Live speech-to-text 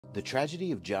The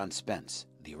tragedy of John Spence,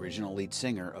 the original lead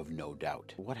singer of No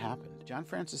Doubt. What happened? John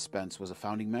Francis Spence was a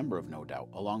founding member of No Doubt,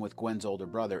 along with Gwen's older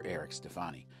brother, Eric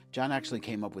Stefani. John actually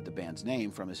came up with the band's name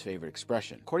from his favorite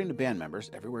expression. According to band members,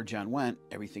 everywhere John went,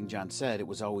 everything John said, it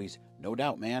was always, "No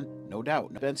doubt, man, no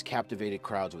doubt." Spence captivated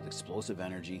crowds with explosive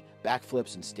energy,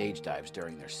 backflips, and stage dives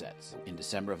during their sets. In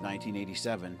December of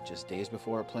 1987, just days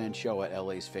before a planned show at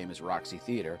LA's famous Roxy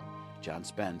Theater, John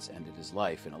Spence ended his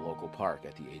life in a local park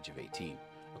at the age of 18.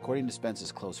 According to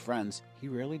Spence's close friends, he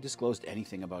rarely disclosed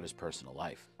anything about his personal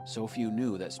life. So few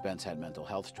knew that Spence had mental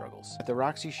health struggles. At the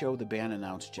Roxy show, the band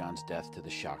announced John's death to the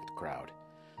shocked crowd.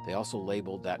 They also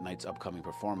labeled that night's upcoming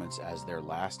performance as their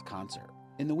last concert.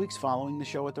 In the weeks following the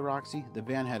show at the Roxy, the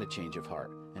band had a change of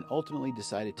heart and ultimately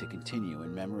decided to continue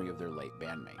in memory of their late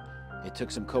bandmate. It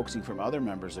took some coaxing from other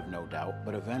members of No Doubt,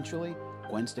 but eventually,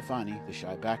 Gwen Stefani, the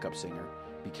shy backup singer,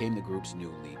 became the group's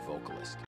new lead vocalist.